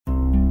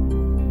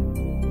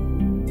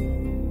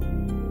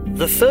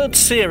The third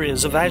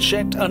series of As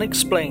Yet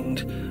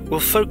Unexplained will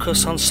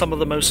focus on some of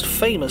the most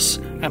famous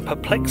and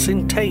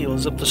perplexing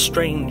tales of the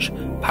strange,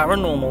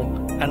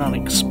 paranormal, and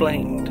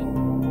unexplained.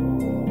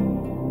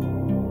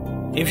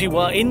 If you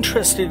are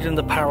interested in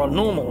the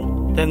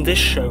paranormal, then this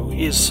show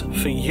is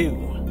for you.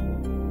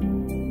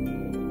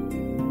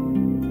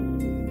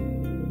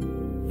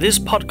 This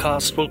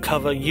podcast will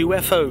cover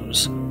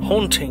UFOs,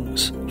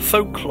 hauntings,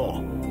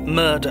 folklore,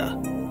 murder,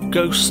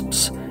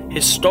 ghosts,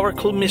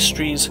 historical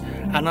mysteries,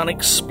 and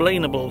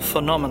unexplainable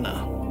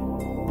phenomena.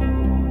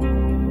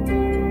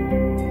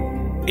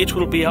 It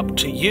will be up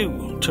to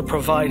you to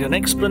provide an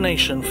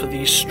explanation for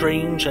these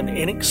strange and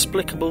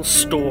inexplicable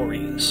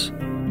stories.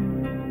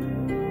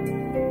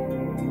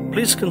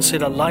 Please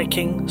consider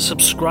liking,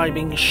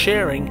 subscribing,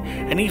 sharing,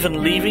 and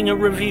even leaving a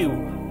review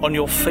on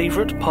your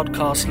favorite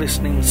podcast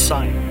listening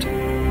site.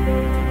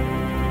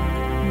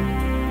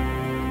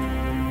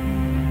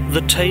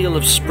 The Tale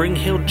of Spring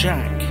Hill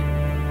Jack,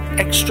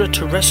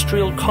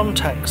 Extraterrestrial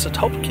Contacts at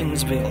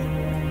Hopkinsville,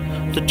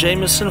 the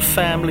Jameson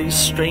family's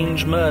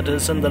strange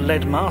murders and the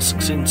lead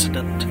masks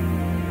incident,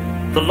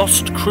 the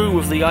lost crew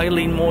of the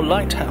Eileen Moore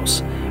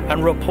Lighthouse,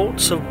 and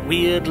reports of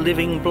weird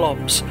living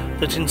blobs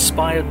that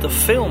inspired the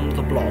film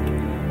The Blob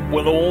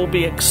will all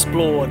be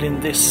explored in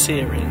this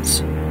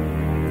series.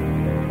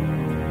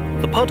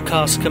 The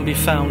podcast can be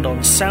found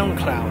on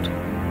SoundCloud,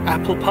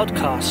 Apple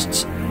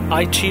Podcasts,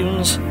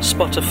 iTunes,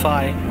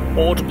 Spotify,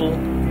 Audible,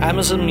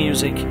 Amazon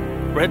Music,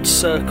 Red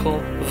Circle,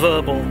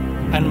 Verbal,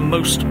 and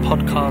most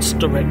podcast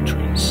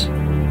directories.